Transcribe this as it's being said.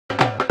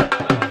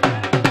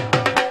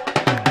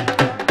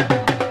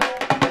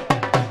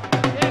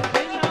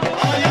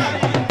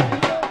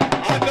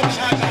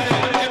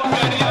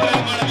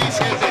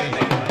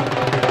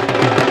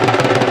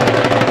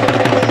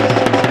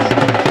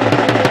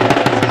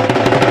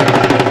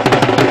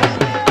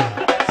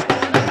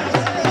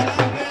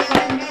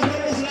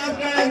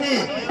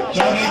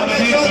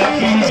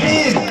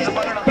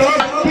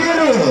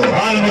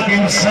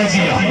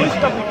ताजिया।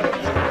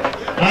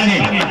 हाँ जी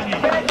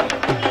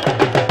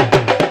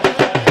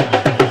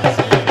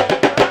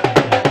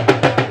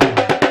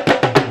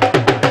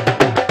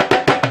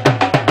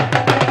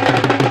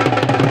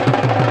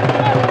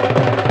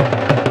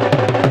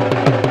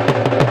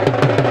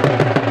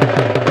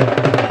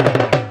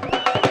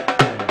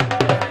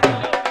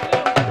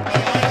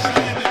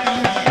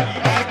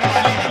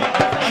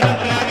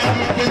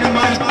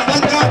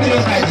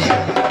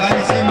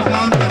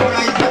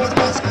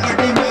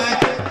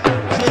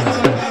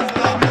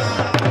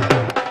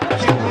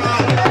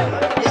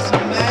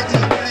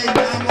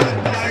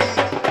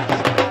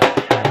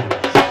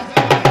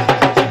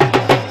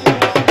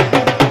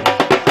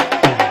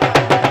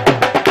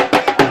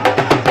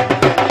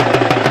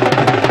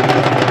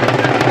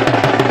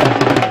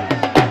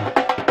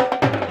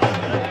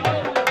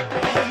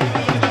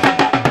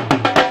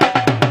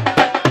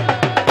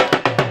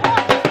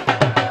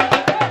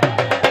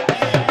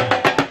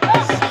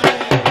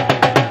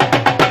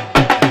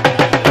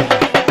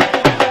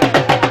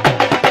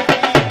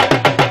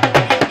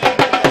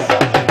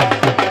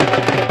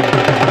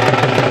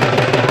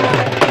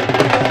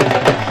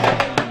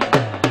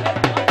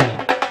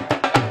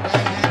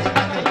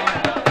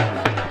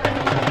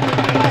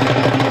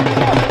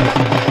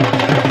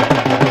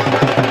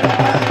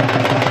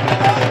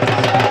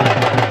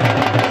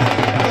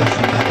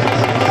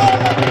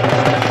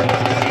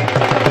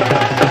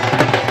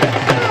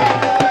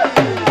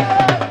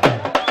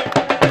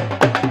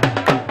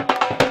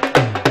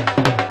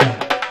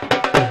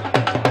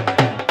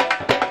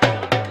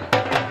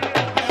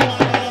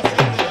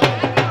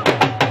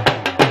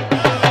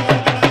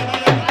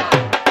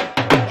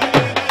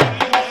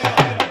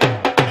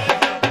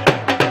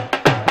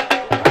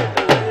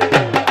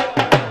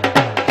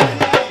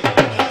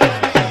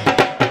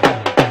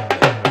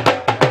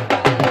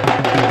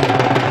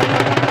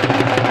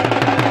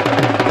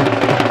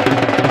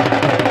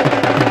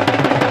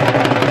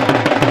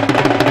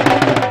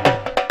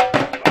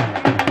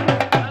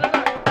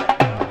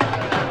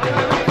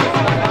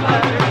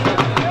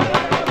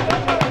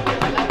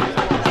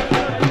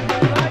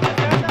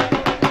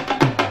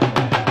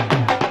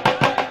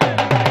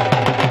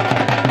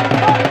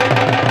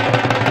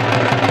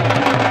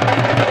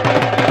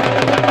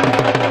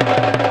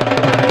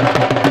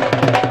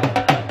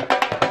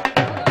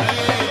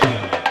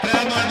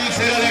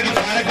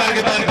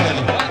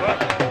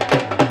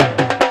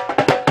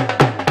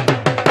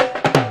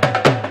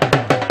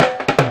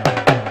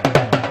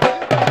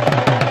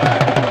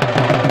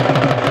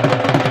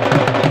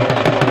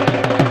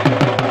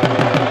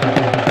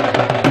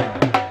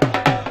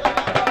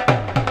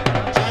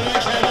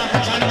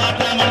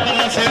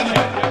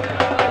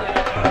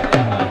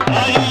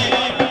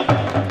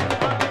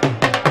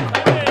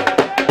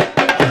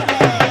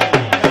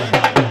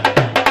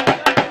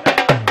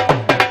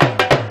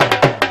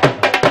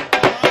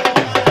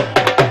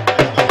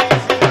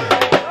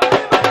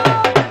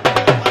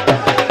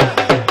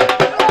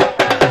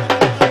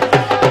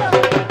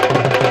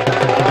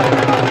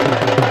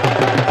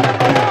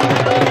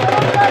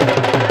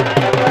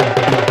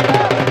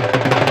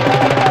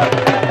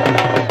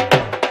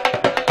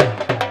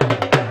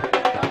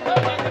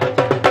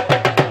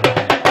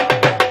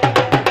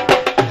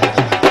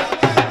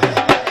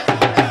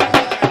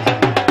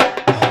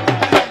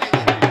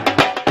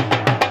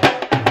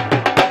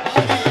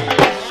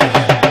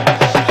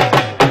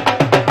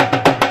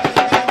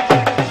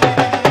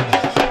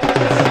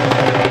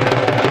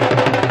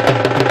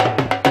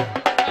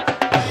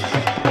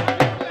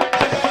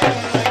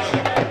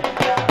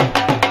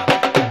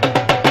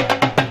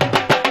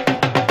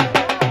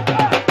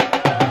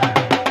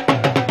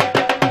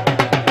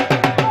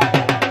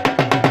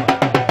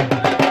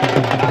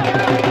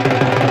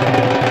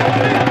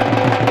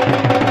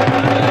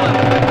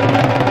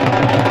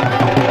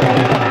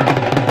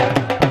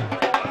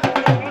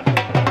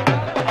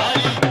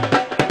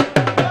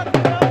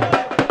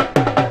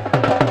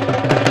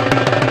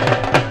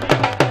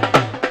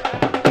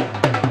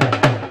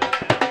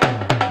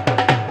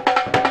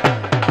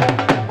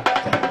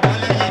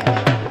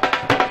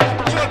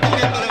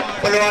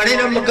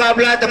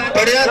मुकाबला तो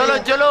बढ़िया चलो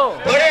चलो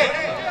बड़े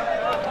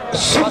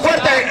सुपर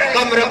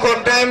कम रखो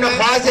टाइम ना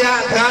खास या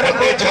ख्याल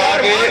रखो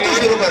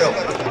शुरू करो।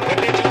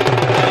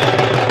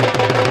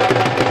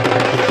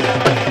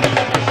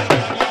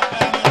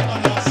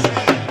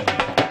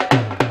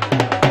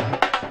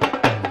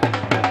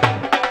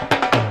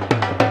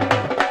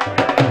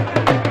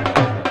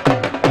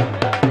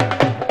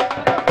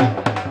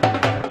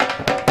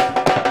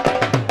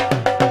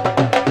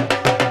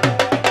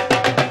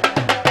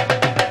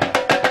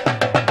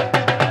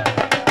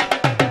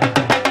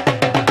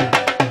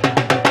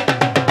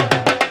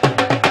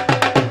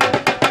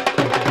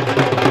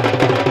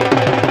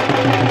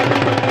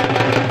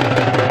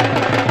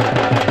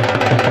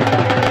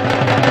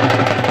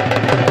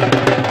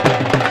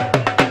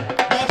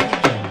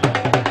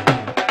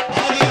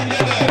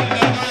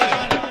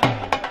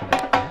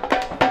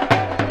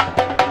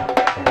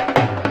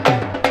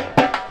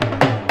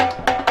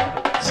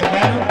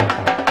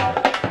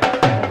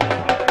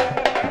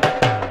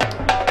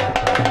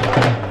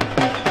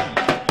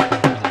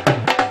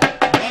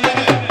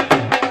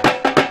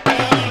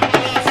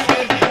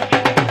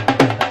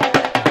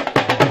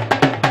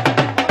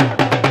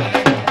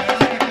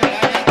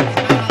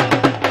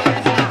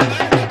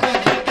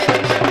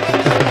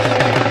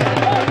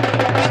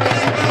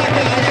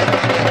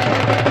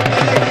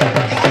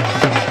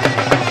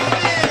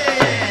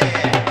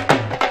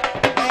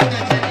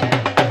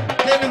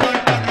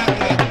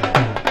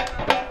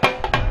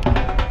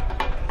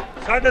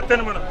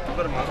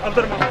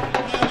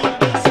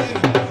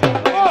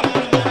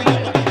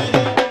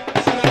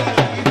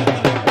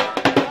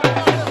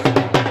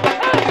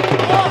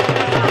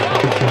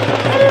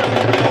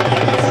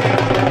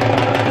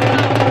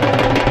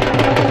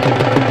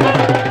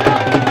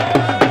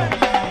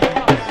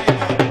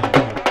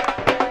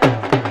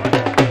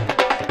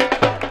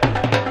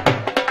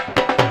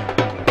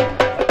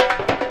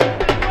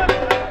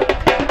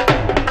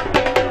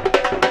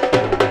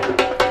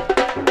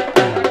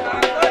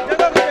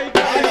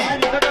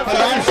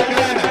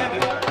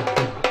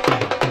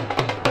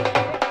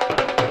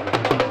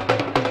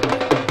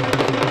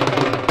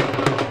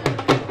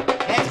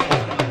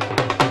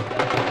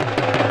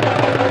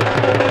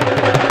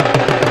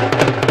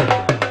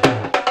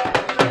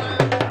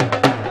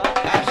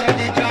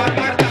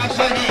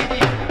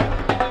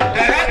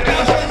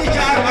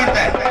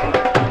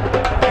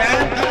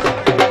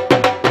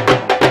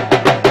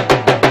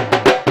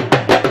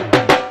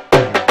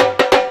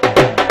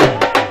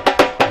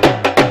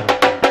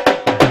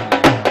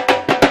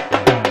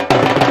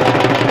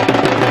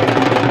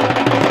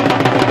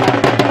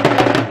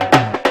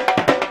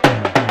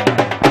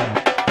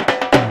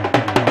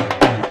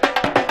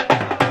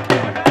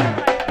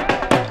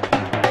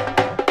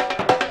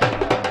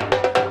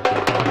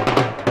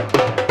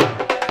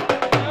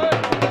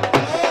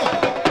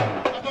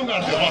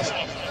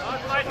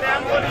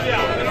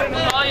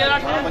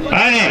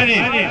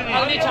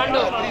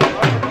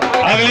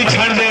 अगली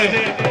छड़ दे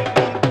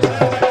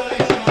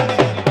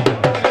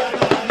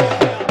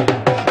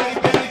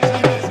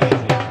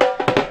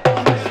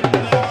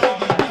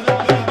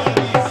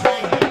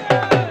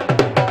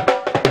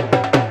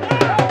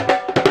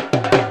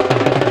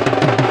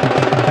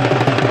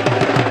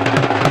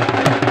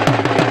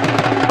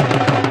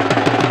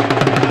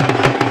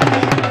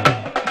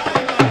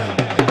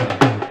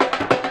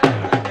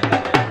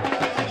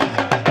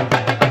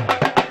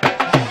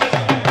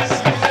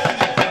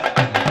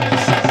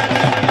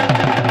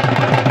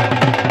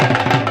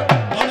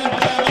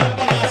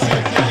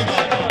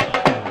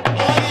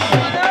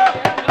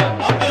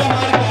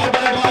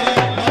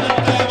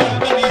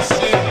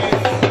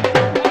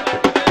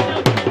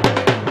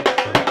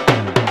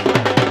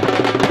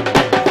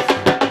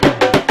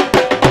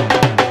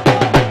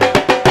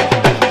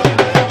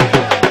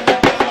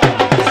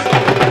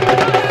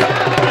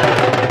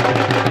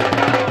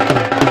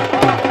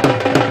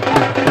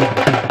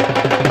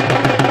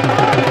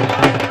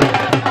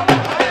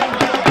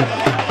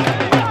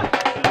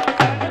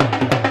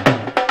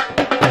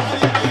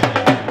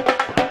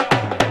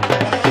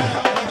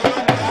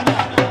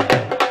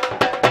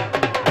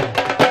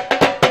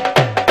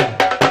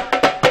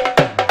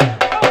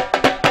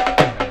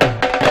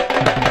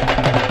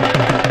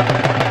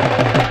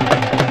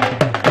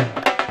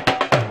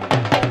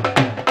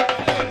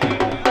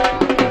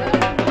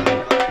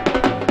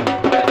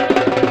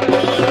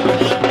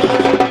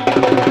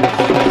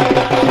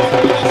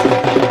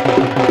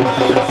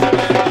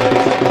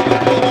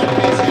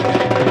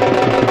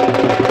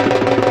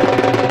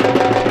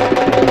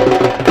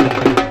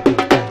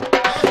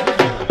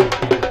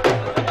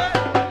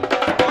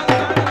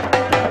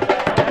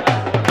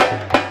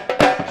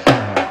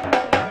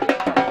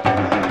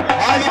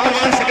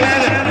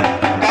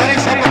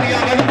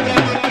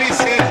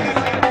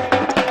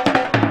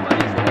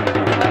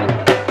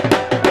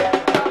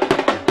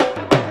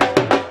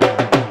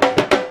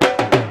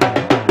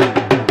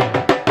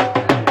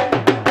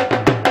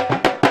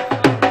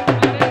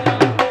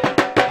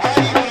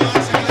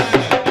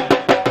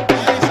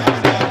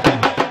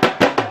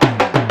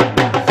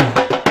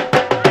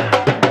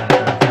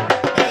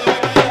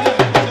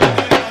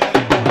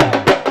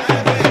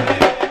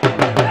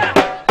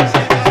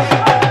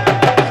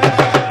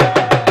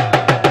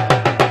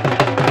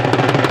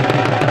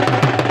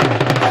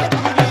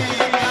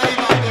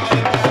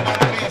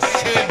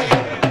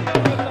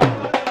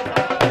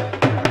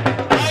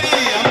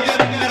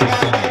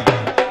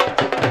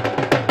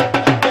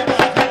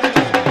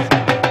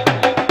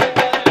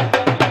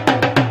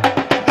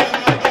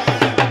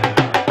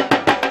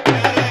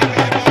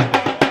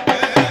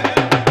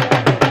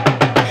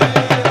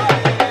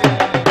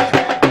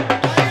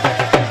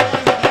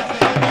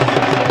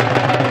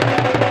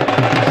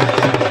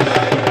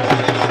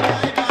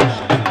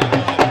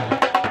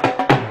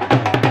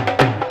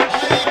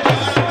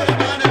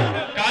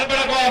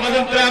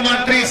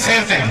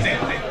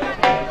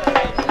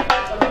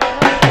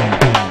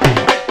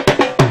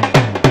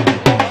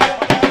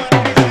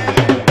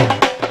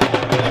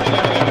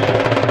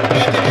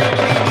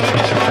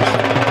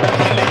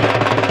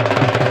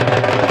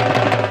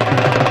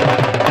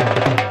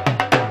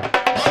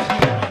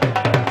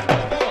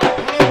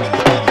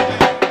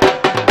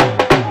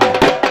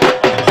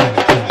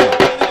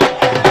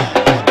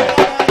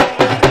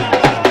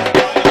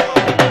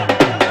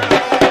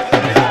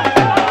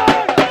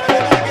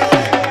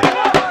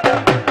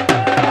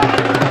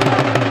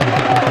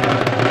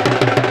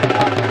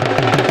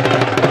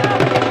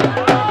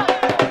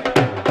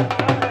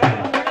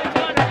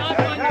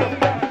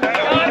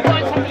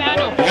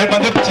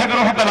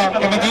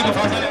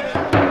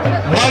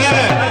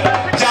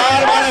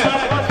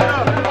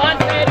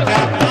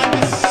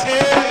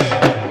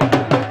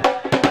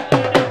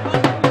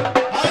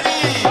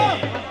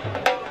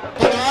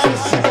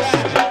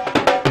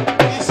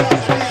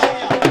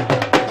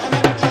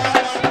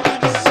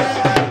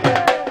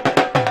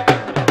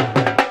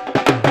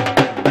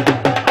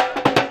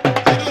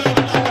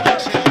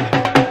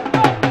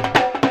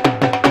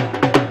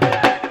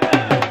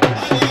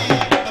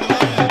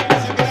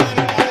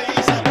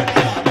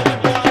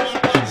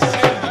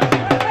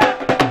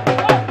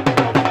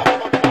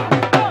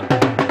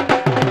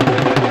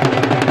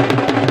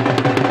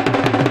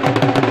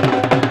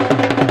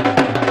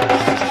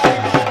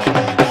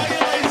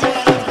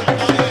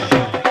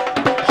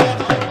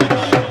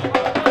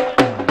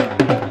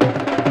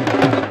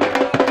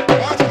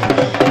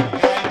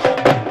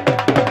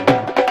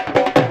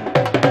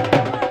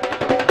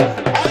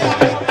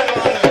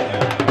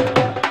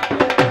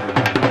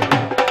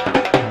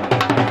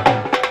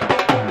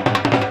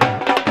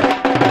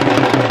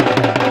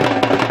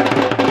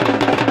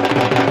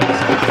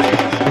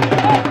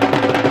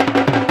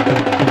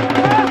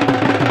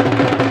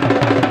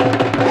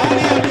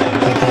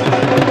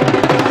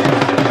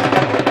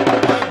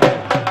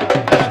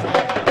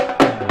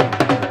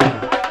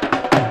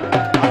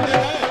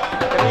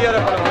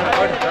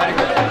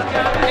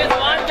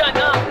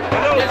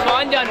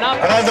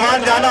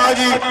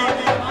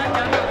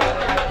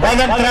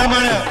वजन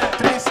त्रामण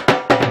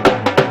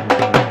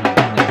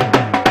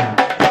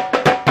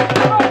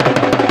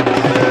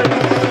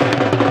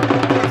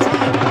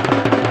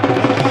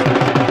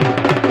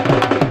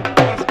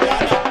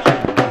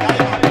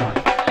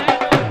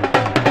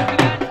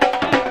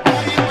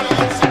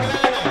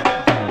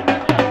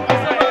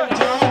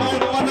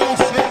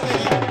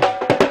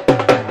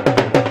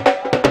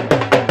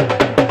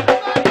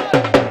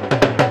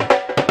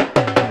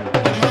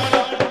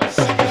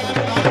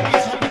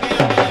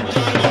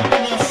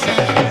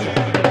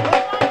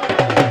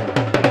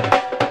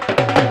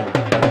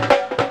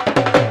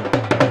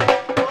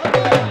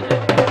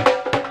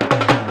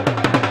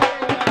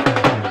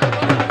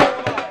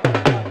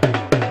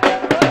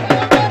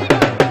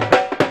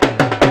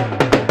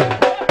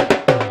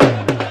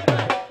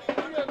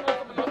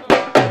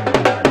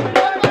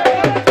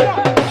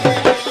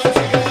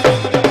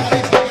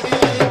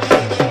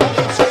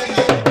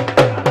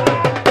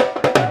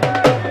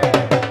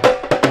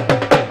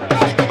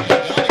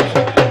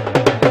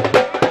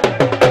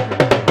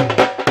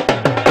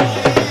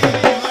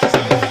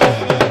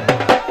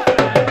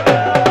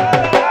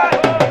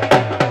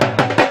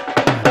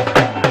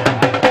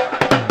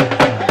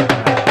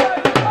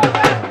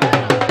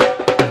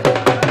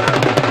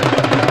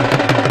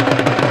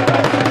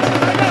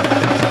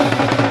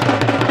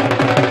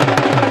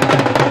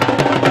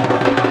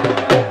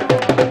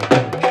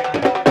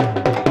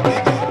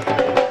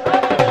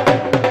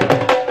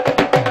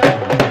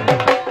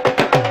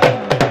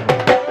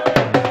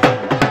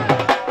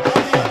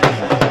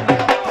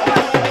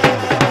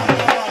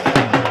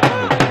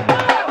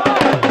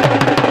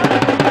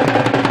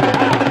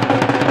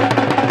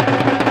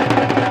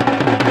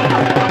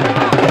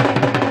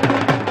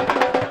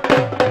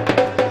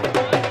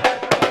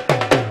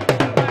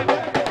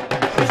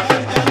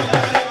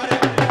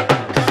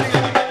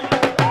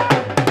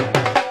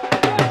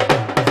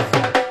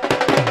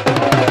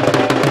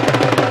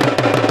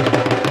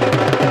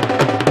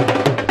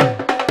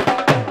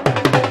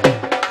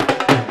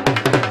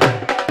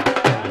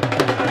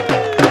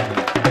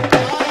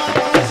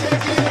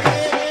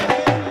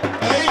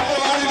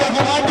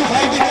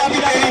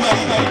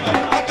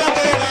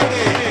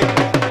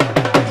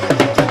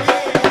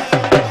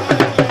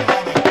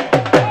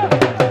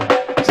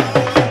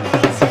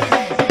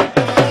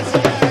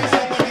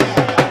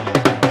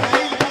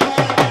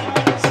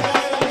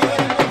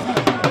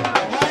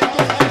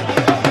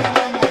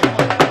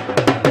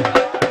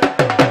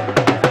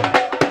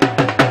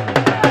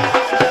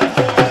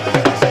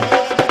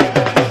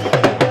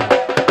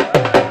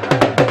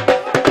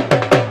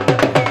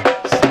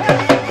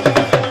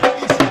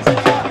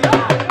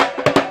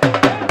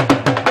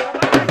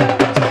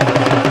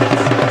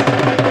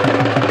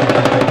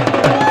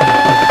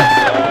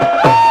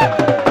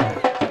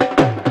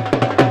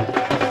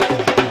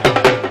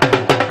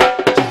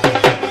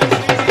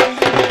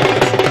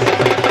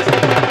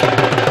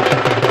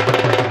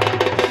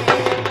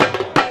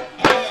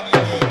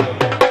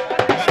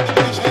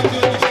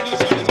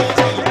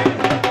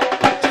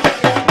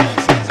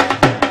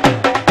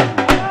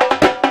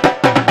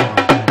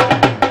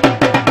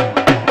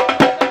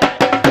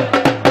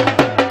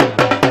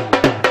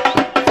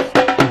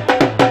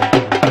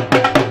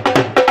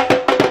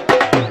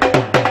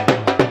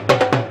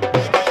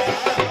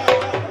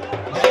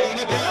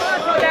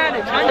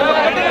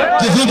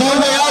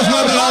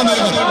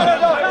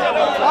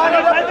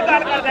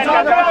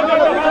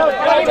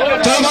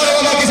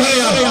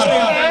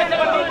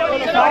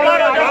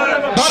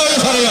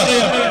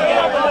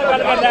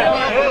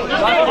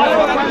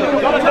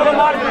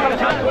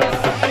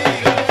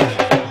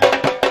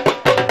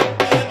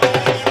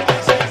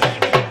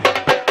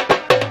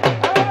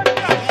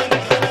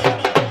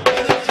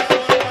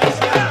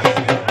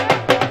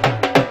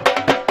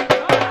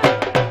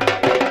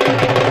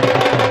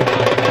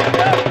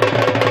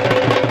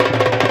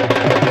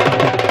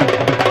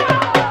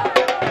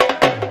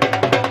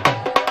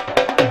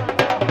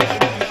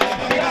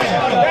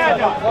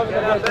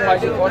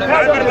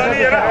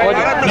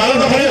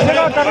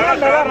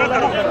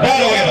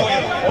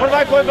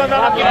कोई बंदा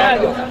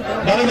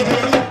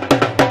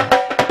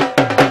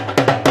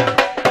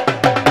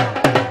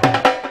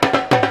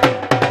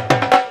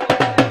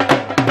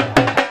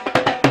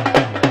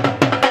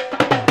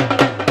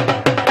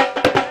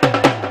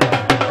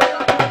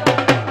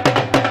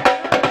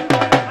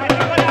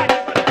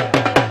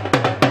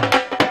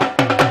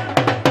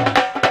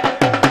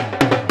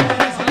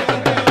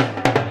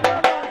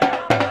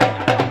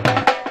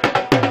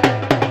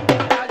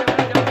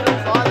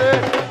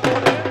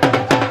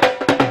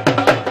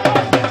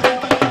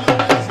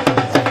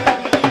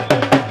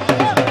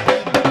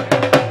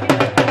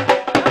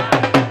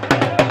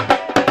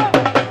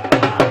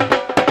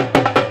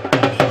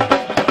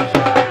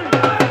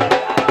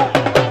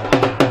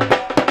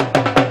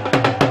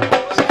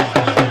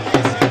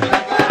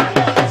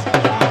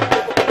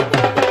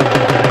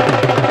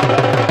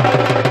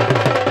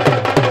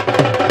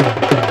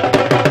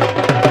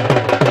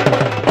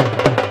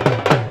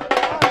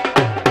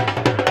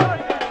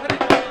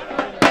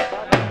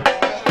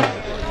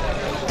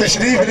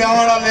तशरीफ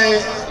लियावन वाले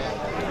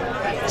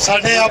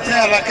साढ़े अपने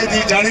इलाके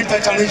की जानी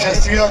पहचानी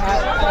शख्सियत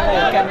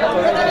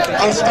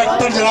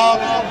इंस्पेक्टर जनाब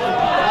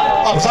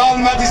अफजाल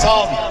मेहदी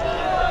साहब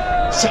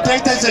स्टेज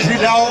पर तशरीफ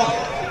लियाओ।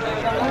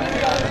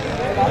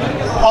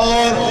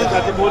 और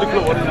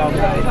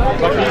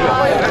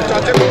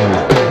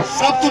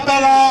सब तो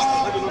पहला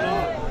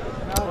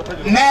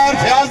मैं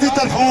फयाज की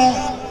तरफों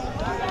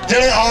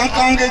जेडे आम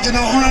कहांगे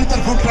जिन्हें उन्होंने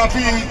तरफों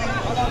ट्रॉफी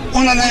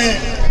उन्होंने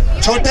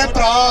छोटे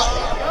भरा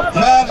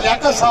मैं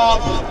लियाकत साहब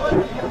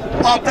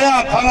अपने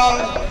हाथों नाल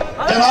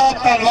जनाब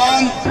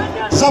पहलवान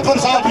सफर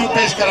साहब को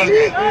पेश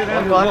करेंगे।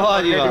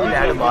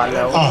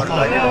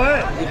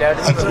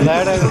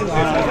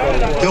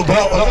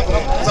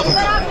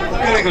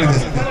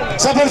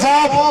 सफर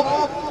साहब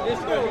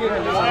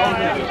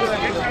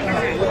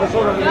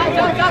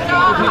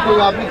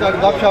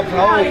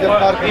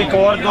एक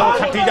और दो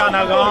खट्टी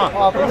जाना गा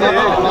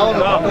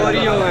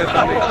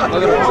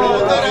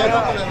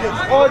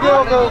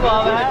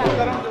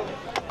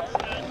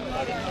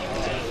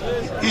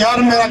यार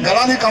मेरा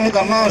गला नहीं काम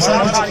करना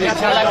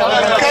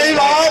कई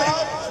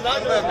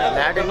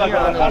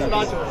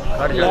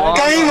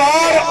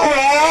बार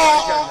उड़ाया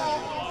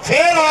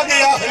फिर आ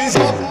गया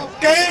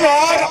कई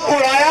बार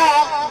उड़ाया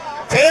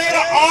फिर आ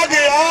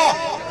गया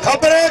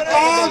खबरें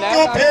कहां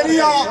क्यों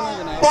फेरिया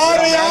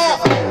पारिया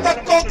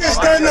तको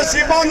किसते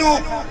नसीबों नू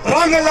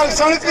रंग लग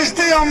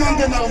किसते आमन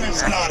दे नाम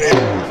सुना रहे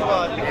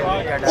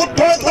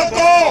उठो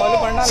तको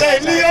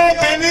सहेलियों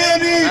बेलियों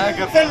नी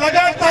ते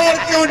लगातार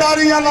क्यों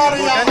डारियां ला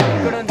रही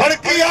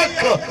फड़की अख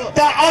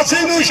ते आसी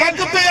नू शक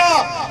पिया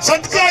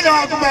सदका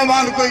जाक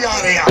मेहमान कोई आ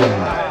रहा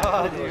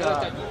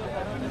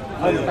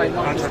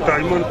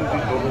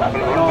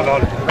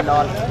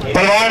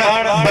पहलवान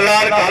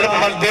बलाल काल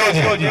मल देओ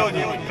जी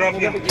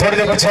थोड़े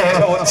जे पीछे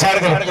साइड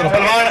करो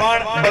पहलवान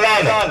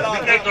बलाल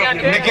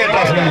निके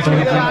ट्रॉफी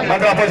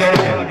अगर आप जाओ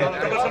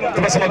तो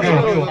बस मगे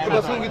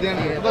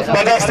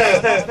बदस्त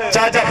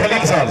चाचा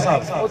खलील साहब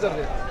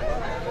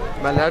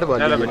मैं लड़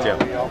बोल ले बच्चा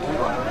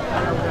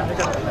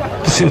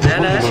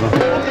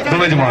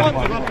दोनों जमान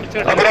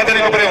अब रात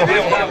नहीं ऊपर हो ओ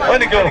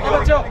नहीं क्यों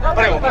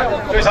परे हो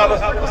कोई साहब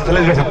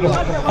चले जाओ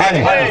हां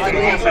जी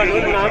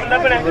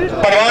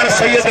परवान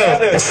सैयद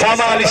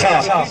सामा अली शाह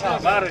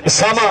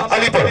सामा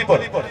अलीपुर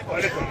बहुत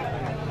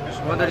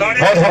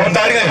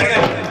ताड़ियां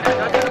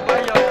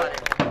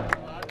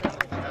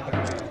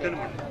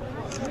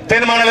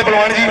तीन मान वाले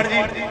परवान जी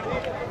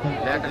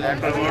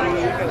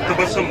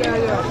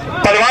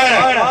परवान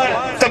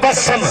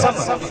तबस्सुम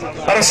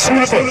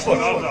रसूलपुर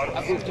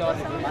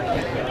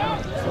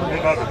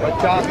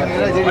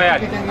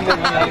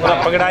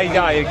पकड़ाई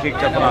जा एक एक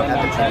चपला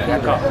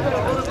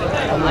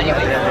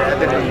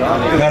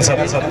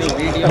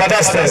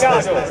बदस्त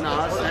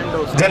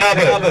जनाब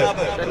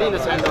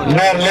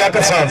मैं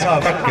लियाकत साहब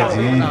तक के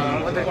जी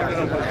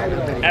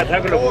ऐसा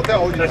करो तो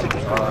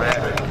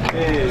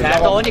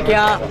नहीं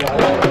क्या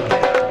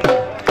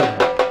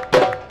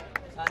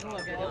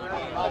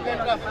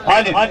हाँ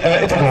जी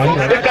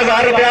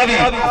 1000 रुपया भी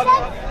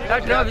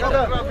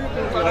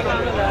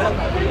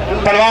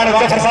परवान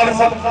जफर साहब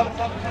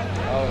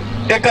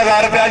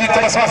 1000 रुपया जी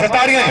तबस्सुम से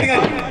ताड़ियां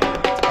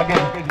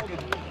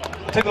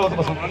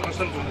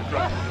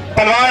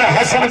परवान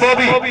हसन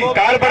बोबी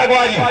कार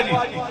बड़गवा जी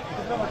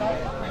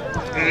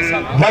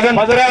मगन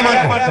रहमान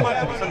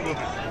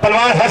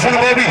परवान हसन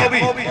बोबी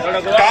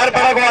कार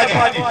बड़गवा जी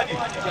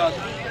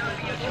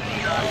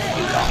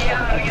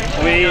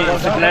ये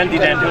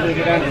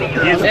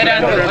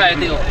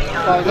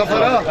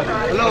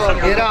हेलो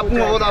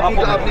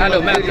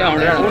मैं क्या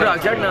पूरा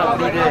चढ़ना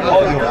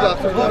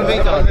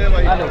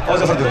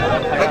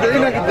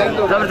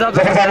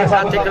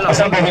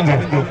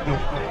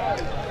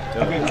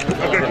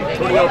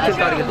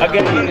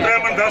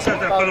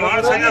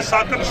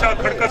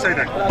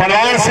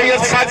पहलवान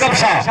सैयद साकब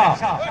शाह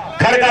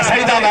खड़का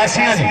सईदा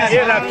मैसिया जी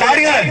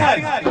ताड़ियां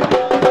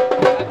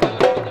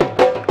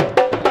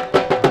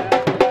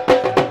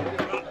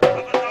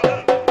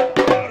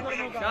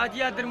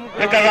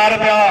 1000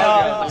 रुपया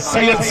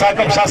सैयद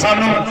साकब शाह साहब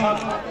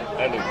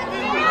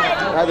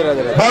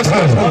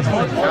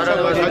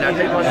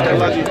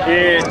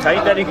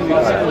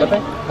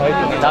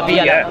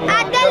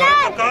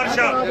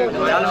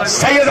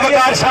सैयद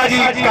वकार शाह जी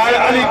काल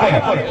अलीपुर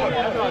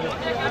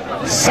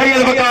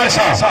सैयद वकार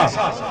शाह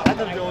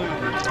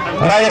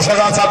राजेश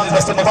शहजाद साहब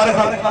दस्ते मुबारक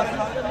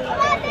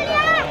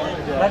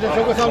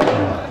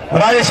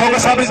राजेश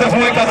साहब की तरफ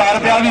 1000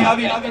 रुपया भी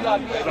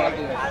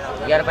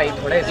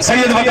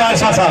सैयद वकार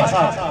शाह साहब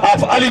आप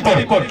अलीपुर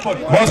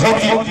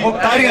बहुत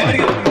ताड़ियां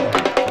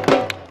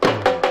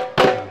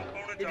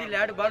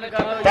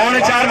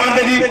 4.5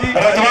 बनते जी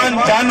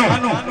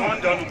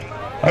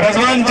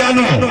रजवान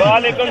जानू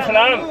वालेकुम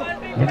सलाम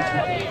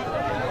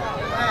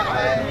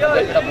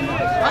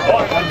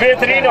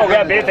बेहतरीन हो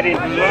गया बेहतरीन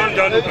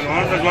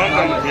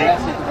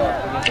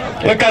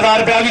 1000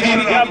 रुपया भी जी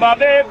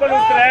बाबे को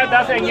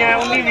 10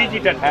 19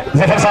 20 टट्ठा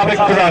जफर साहब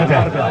 1000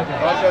 रुपया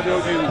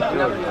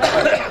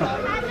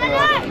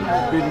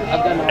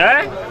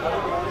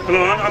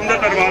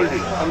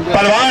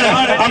पहलवान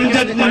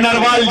अमजद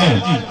नरवाल जी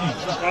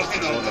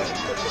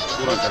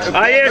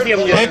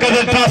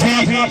 1000 ट्रॉफी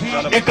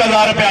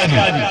 1000 रुपया जी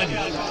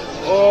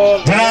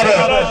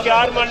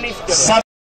जनाब।